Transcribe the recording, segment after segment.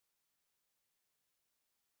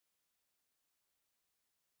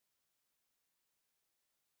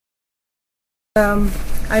I'm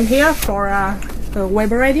here for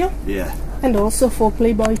web radio. Yeah. And also for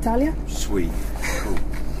Playboy Italia. Sweet. Cool.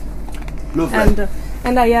 Lovely.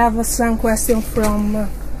 And I have some questions from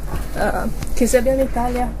Kasabian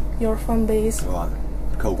Italia, your fan base. Right.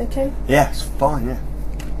 Cool. Okay? Yeah, it's fine, yeah.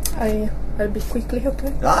 I'll be quickly,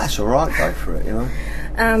 okay? That's alright, go for it, you know.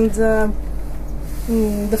 And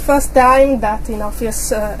the first time that in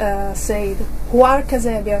office said, "Who are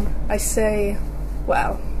Kasabian?" I say,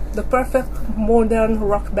 well, the perfect modern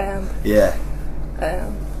rock band. Yeah.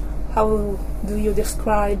 How do you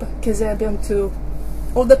describe Kasabian to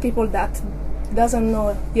all the people that doesn't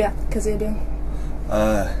know yet Kasabian?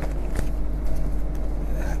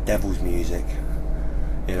 Devil's music,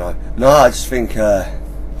 you know. No, I just think, you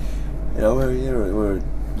know,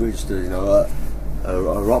 we're just a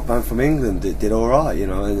rock band from England that did all right, you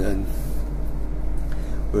know, and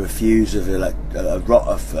we're a fuse of rock,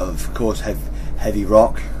 of course, heavy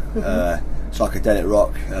rock, psychedelic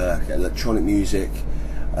rock, electronic music,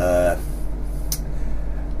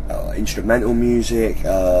 instrumental music,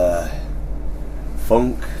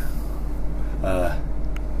 funk,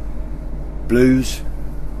 blues,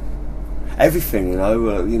 everything. You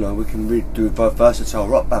know, we can really do a versatile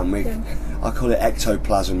rock band. I call it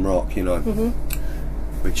ectoplasm rock. You know,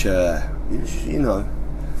 which you know.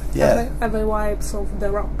 Yeah. Every vibes of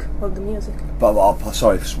the rock, of the music. But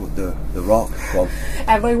sorry, the rock. Well,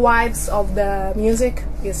 every vibes of the music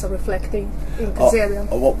is reflecting in Kasabian.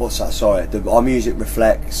 What's that? Sorry, our music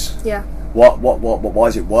reflects. Yeah. What? Why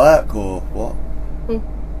does it work or what?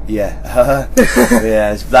 Yeah.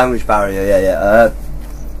 Yeah. It's language barrier. Yeah.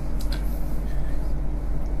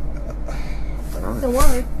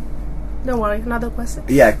 Don't worry. Another question.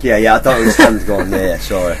 Yeah. I don't understand. Go on. Yeah.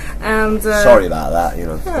 Sorry. And sorry about that. You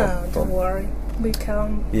know. Don't worry. We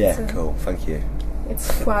can. Yeah. Cool. Thank you.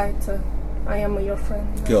 It's quite. I am your friend.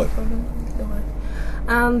 Good. Don't worry.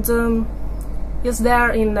 And is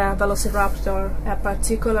there in Velociraptor a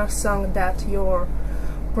particular song that you're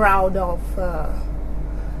proud of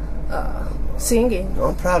singing?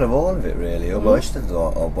 I'm proud of all of it, really. Most of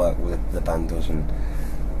our work with the band does and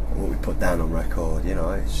what we put down on record. You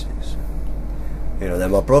know, it's you know, they're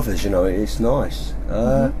my brothers. You know, it's nice.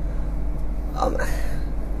 I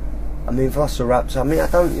mean, Velociraptor. I mean, I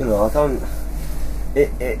don't.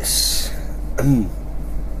 It's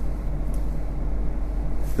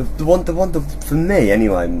the one for me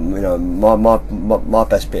anyway. You know, my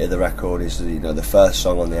best bit of the record is the first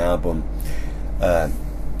song on the album.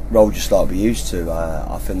 Roll Just Like We Used To.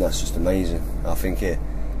 I think that's just amazing. I think it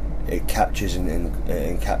captures and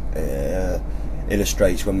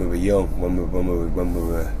illustrates when we were young, when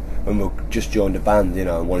we just joined a band, you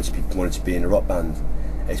know, and wanted to be in a rock band.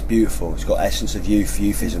 It's beautiful. It's got essence of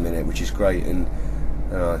youthism in it, which is great. And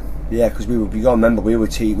yeah, because you got to remember we were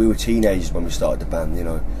teenagers when we started the band. You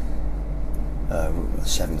know,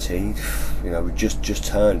 17. You know, we just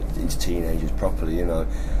turned into teenagers properly. You know.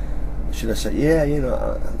 Should I say? Yeah, you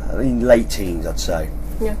know, I mean late teens, I'd say.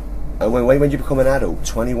 Yeah. And when do you become an adult?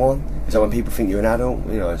 21? Is that when people think you're an adult?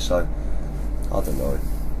 You know, so I don't know.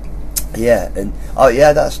 Yeah, and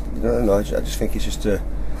that's I just think it's just a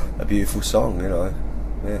beautiful song, you know.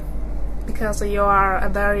 Yeah. Because you are a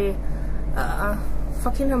very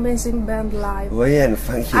fucking amazing band live. Well, yeah, and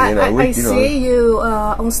thank you. I see you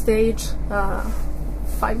on stage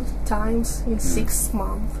 5 times in 6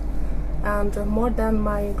 months. And more than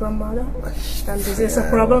my grandmother, and this is a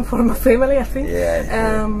problem for my family, I think.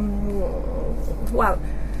 Yeah. Well,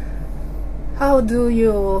 how do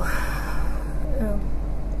you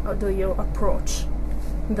approach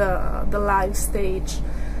the live stage?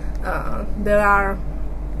 There are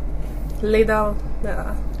little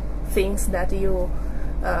things that you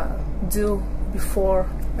do before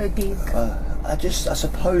a gig. I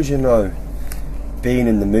suppose, you know, being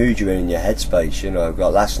in the mood you're in your headspace, you know.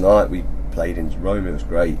 Like last night we played in Rome, it was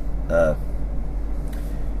great.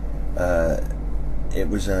 It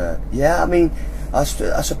was yeah, I mean, I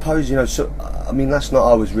suppose, you know, so I mean last night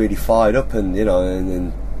I was really fired up, and you know,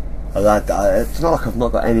 and it's not like I've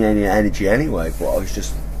not got any energy anyway, but I was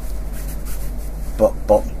just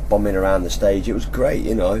bombing around the stage. It was great,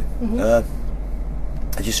 you know.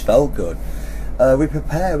 It just felt good. We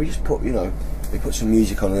prepare, we just put, you know, we put some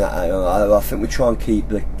music on, and that. I think we try and keep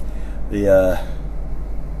the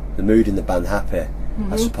mood in the band happy.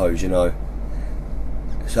 I suppose, you know.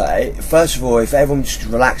 So first of all, if everyone just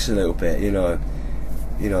relax a little bit, you know,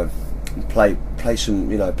 play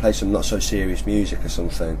some not so serious music or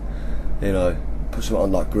something, you know, put something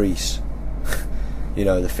on like Grease, you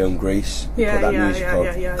know, the film Grease. Put that music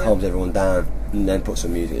on, calms everyone down, and then put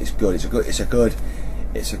some music. It's good. It's a good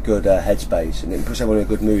it's a good headspace, and it puts everyone in a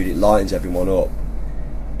good mood. It lightens everyone up.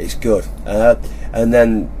 It's good. And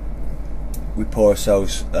then we pour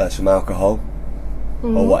ourselves some alcohol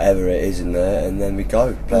or whatever it is in there, and then we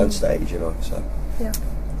go play on stage, you know. So yeah.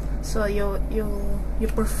 So you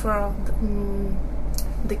prefer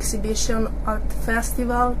the exhibition art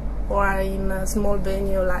festival or in a small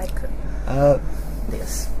venue like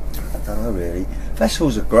this? I don't know really.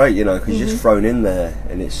 Festivals are great, you know, because you're just thrown in there,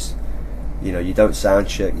 and it's, you know, you don't sound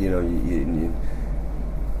check, you know,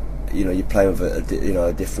 you know, you play with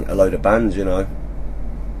a load of bands, you know.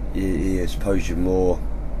 I suppose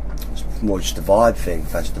it's more just a vibe thing.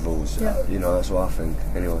 Festivals, you know, that's what I think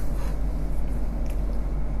anyway.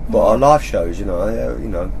 But our live shows, you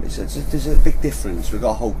know, there's a big difference. We've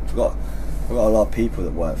got a lot of people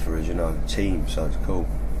that work for us, you know, team, so it's cool.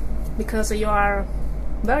 Because you are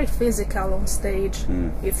very physical on stage.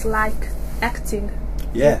 It's like acting.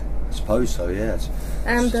 Yeah, I suppose so. Yeah.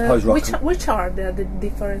 And which are the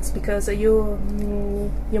difference? Because you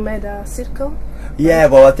made a circle. Yeah,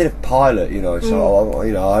 well, I did a pilot, you know, so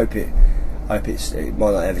you know, I hope it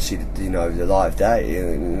might not ever see the, you know, the light of day.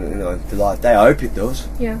 You know, the light of day. I hope it does.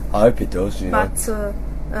 Yeah. I hope it does. You know.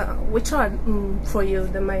 But which are for you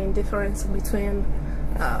the main difference between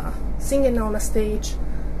singing on a stage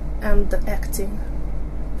and acting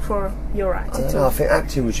for your attitude? I don't know, I think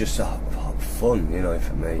acting was just fun, you know,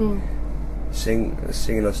 for me.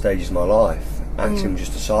 Singing on stage is my life. Acting was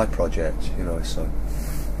just a side project, you know. So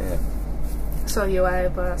yeah. So you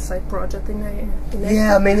have a side project in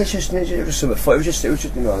yeah, I mean, it was something fun. It was just, you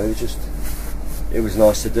know, it was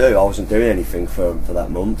nice to do. I wasn't doing anything for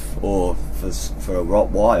that month or for a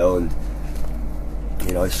while, and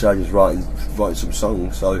you know, so I was writing some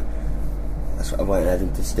songs. So that's what I went ahead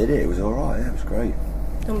and just did it. It was all right. Yeah, it was great.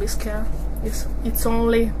 Don't be scared. It's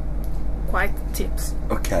only quite tips.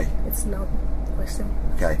 Okay. It's not question.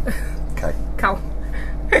 Okay. Okay. Calm.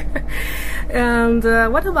 And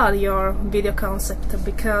what about your video concept?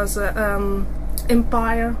 Because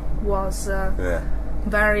Empire was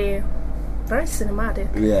very cinematic.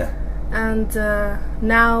 Yeah. And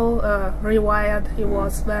now Rewired, it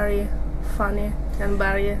was very funny and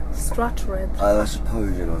very structured. I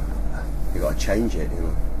suppose, you know, you got to change it, you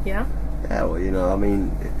know. Yeah. Yeah. Well, you know, I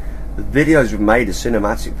mean, the videos we've made, the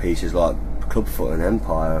cinematic pieces like Clubfoot and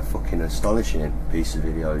Empire, are fucking astonishing piece of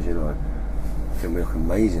videos, you know. I think we look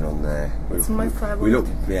amazing on there. It's my favourite. We look,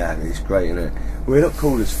 yeah, it's great, isn't it? We look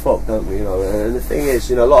cool as fuck, don't we? You know, and the thing is,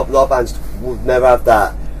 you know, a lot of bands would never have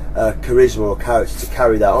that charisma or character to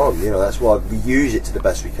carry that on. You know, that's why we use it to the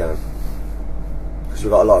best we can, because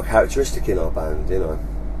we've got a lot of characteristic in our band, you know.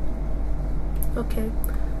 Okay,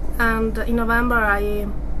 and in November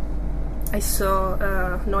I saw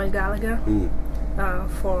Noel Gallagher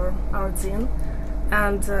for our zine,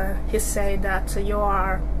 and he said that you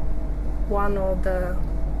are one of the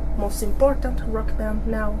most important rock band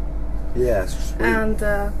now. Yes. And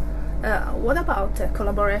what about a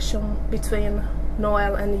collaboration between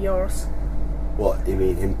Noel and yours? What, you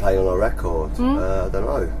mean him playing on a record? I don't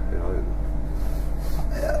know. You know,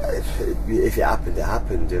 if it happened, it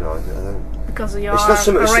happened. You know, I don't. Because you are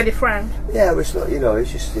already friends. Yeah, it's not. You know,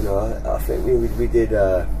 it's just, you know. I think we did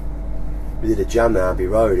a jam at Abbey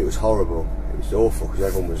Road. It was horrible. It was awful because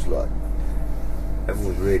everyone was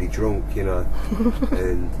really drunk, you know,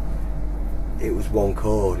 and it was one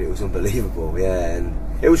chord. It was unbelievable, yeah, and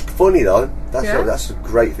it was funny though. That's the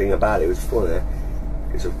great thing about it. It was funny.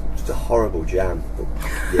 It was just a horrible jam, but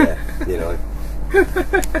yeah, you know.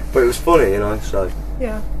 But it was funny, you know. So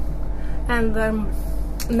yeah, and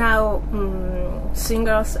now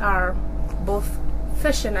singers are both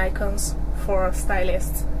fashion icons for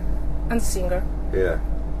stylists and singer. Yeah.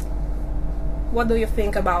 What do you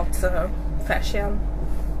think about fashion,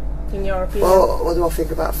 in your opinion? Well, what do I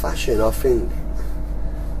think about fashion? I think,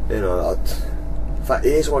 you know, in fact,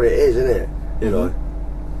 it is what it is, isn't it? You know,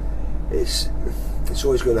 it's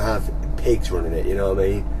always going to have pigs running it. You know what I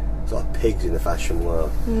mean? It's like pigs in the fashion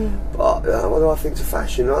world. But what do I think to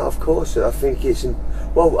fashion? Of course, I think it's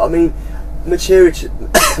well. I mean,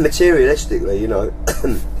 materialistically, you know,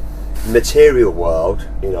 material world.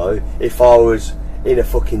 You know, if I was in a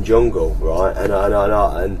fucking jungle, right, and I don't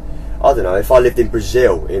know, if I lived in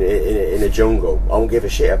Brazil in a jungle, I wouldn't give a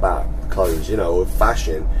shit about clothes, you know, or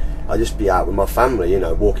fashion. I'd just be out with my family, you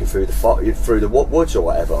know, walking through the woods or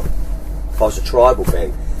whatever. If I was a tribal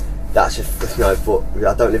thing, that's you know. But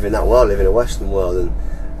I don't live in that world. I live in a Western world, and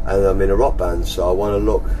I'm in a rock band, so I want to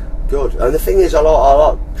look good. And the thing is, I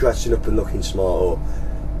like dressing up and looking smart. Or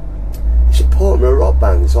it's important with a rock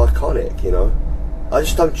band. It's iconic, you know. I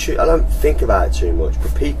don't think about it too much,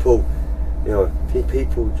 but people You know,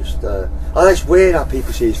 people just. Oh, it's weird how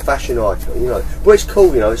people see it as fashion icon. You know, but it's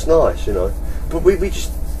cool. You know, it's nice. You know, but we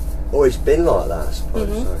just always been like that, I suppose.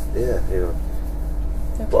 So, yeah, you know.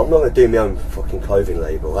 Okay. But I'm not going to do my own fucking clothing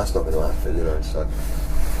label. That's not going to happen. You know, so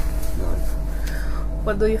no.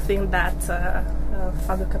 What do you think that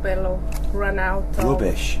Fabio Capello ran out of?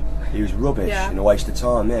 Rubbish. He was rubbish and a waste of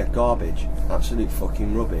time. Yeah, garbage. Absolute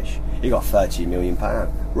fucking rubbish. He got £30 million.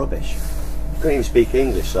 Rubbish. Couldn't even speak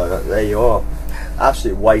English, so there you are.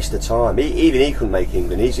 Absolute waste of time. Even he couldn't make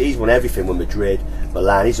England. He's won everything with Madrid,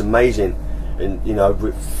 Milan. He's amazing, and you know,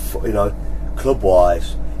 club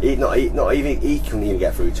wise, he couldn't even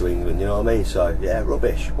get through to England. You know what I mean? So yeah,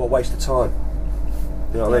 rubbish. What a waste of time.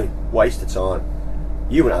 You know what I mean? Waste of time.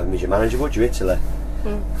 You wouldn't have him as your manager, would you, Italy?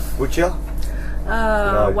 Would you?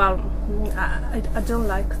 No. Well, I don't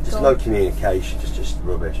like. Just no communication. Just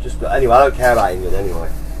rubbish. Just anyway, I don't care about England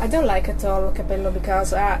anyway. I don't like at all Capello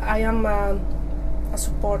because I am a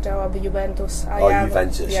supporter of Juventus.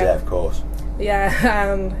 Juventus, yeah, of course. Yeah,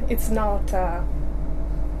 it's not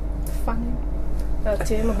funny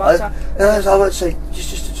team, but I would say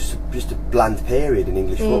just a bland period in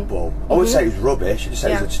English football. I wouldn't say it was rubbish. I'd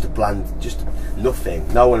say it was just a bland, just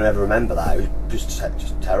nothing. No one would ever remember that. It was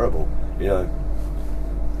just terrible, you know.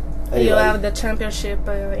 Anyway, you have the championship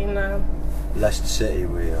in Leicester City.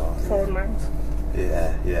 We are 4 months.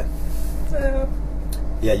 Yeah. Yeah,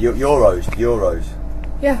 Euros.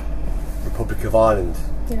 Yeah. Republic of Ireland.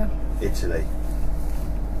 Yeah. Italy.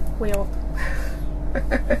 We hope.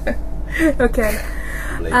 Okay.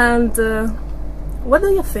 And what do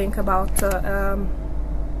you think about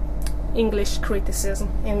English criticism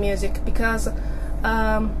in music? Because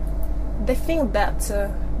they think that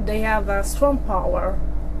they have a strong power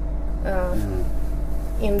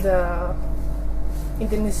in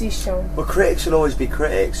the musician. Well, critics will always be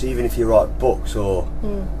critics, even if you write books or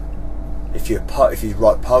if you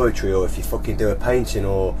write poetry or if you fucking do a painting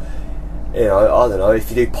or, you know, I don't know, if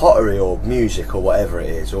you do pottery or music or whatever it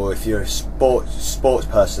is, or if you're a sports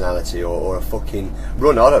personality or a fucking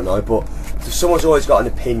runner, I don't know, but someone's always got an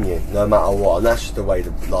opinion no matter what, and that's just the way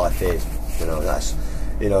that life is. You know, that's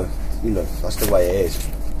you know that's the way it is.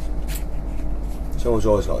 Someone's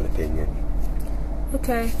always got an opinion.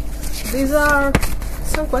 Okay, these are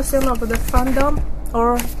some questions of the fandom,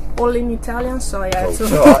 or all in Italian, so I have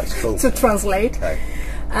to translate. Okay.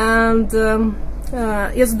 And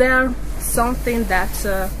is there something that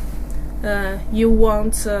you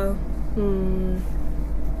won't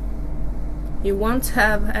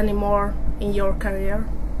have anymore in your career?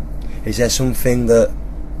 Is there something that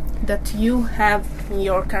you have in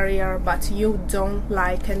your career but you don't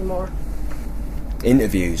like anymore?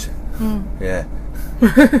 Interviews. Yeah.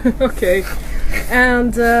 Okay.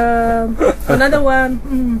 And another one.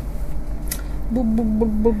 Boom, boom,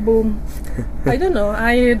 boom, boom, boom. I don't know.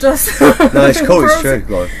 I just. No, it's cool. It's true.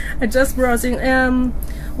 Go on. I just browsing.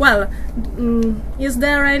 Well, is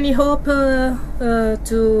there any hope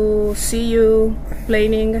to see you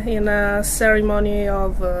playing in a ceremony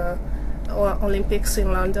of Olympics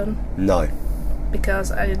in London? No. Because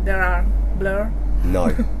there are Blur.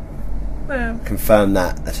 No. Confirm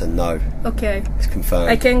that. That's a no. Okay. It's confirmed.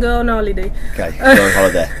 I can go on holiday. Okay, go on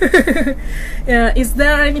holiday. Is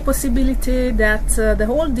there any possibility that the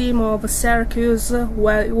whole team of Syracuse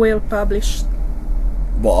will publish?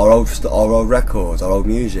 What, our old records, our old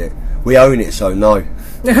music? We own it, so no.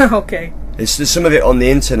 Okay. There's some of it on the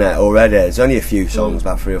internet already. There's only a few songs,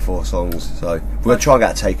 about 3 or 4 songs. So we're gonna try and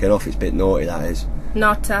get it taken off. It's a bit naughty, that is.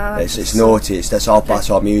 Not. It's naughty. That's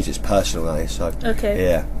our music. It's personal, that is. So. Okay.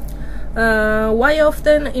 Yeah. Why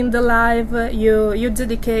often in the live you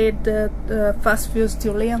dedicate Fast Fuse to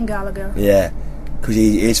Liam Gallagher? Yeah, because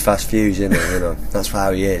he is Fast Fuse, isn't he? You know, that's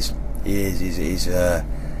how he is. He is. He's right.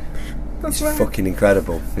 Fucking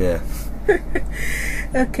incredible. Yeah.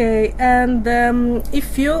 Okay, and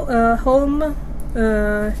if your home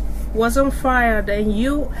was on fire and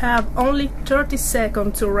you have only 30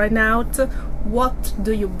 seconds to run out, what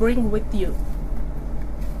do you bring with you?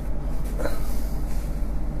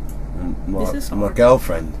 My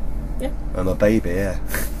girlfriend. Yeah. And my baby, yeah.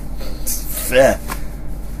 Yeah.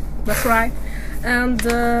 That's right. And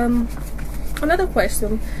another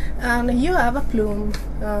question. And you have a plume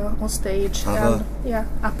on stage. Yeah,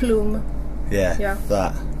 a plume. Yeah. Yeah.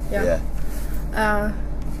 That. Yeah.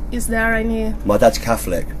 Is there any? My dad's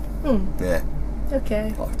Catholic. Yeah.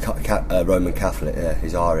 Okay. Roman Catholic. Yeah.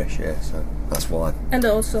 He's Irish. Yeah. So that's why. And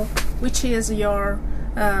also, which is your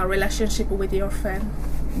relationship with your fan?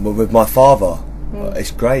 Well, with my father,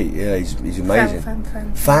 it's great. Yeah, he's amazing.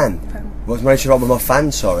 Fan. What's my relationship with my fan?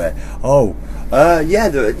 Sorry. Oh, yeah,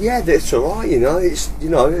 it's alright. You know, it's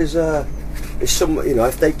it's some, you know,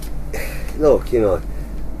 if they look, you know,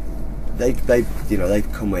 they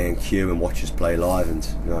come here and queue and watch us play live, and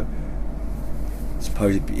you know, I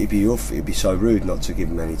suppose it'd be so rude not to give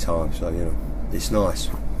them any time. So you know, it's nice.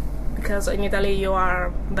 Because in Italy you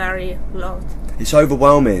are very loud. It's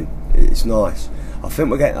overwhelming. It's nice. I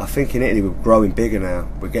think in Italy we're growing bigger now.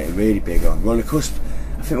 We're getting really bigger. We're on the cusp.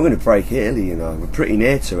 I think we're going to break Italy. You know, we're pretty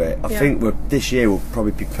near to it. I think this year we'll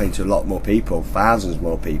probably be playing to a lot more people, thousands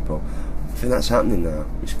more people. I think that's happening now.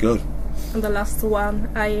 It's good. And the last one,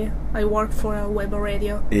 I work for a web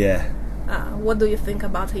radio. Yeah. What do you think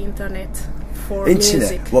about the internet for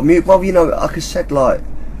internet? music? Well, you know, like I said, like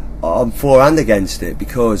I'm for and against it,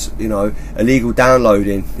 because you know, illegal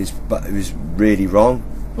downloading is really wrong.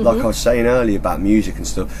 Like I was saying earlier about music and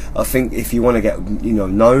stuff, I think if you want to get, you know,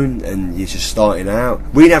 known and you're just starting out,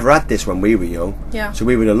 we never had this when we were young, so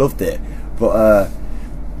we would have loved it. But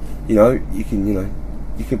you know, you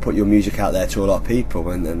can put your music out there to a lot of people,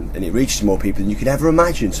 and it reaches more people than you could ever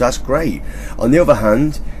imagine. So that's great. On the other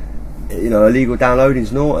hand, you know, illegal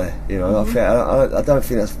downloading's naughty. You know, I don't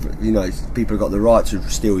think that's, you know, people have got the right to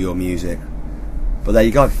steal your music. But there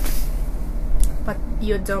you go. But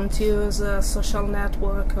you don't use a social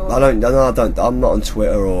network, or? I don't. I'm not on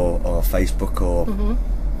Twitter or Facebook, or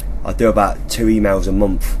I do about 2 emails a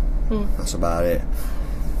month. That's about it.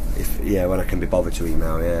 When I can be bothered to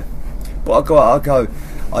email, But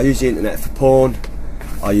I use the internet for porn.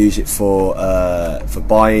 I use it for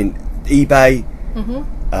buying eBay,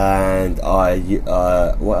 and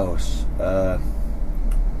what else?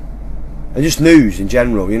 And just news in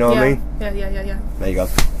general. You know what I mean? Yeah. There you go.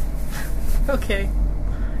 Okay.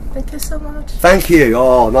 Thank you so much. Thank you.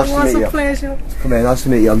 Oh, nice to meet you. It was a pleasure. Come here, nice to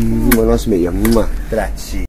meet you. Nice to meet you. Grazie.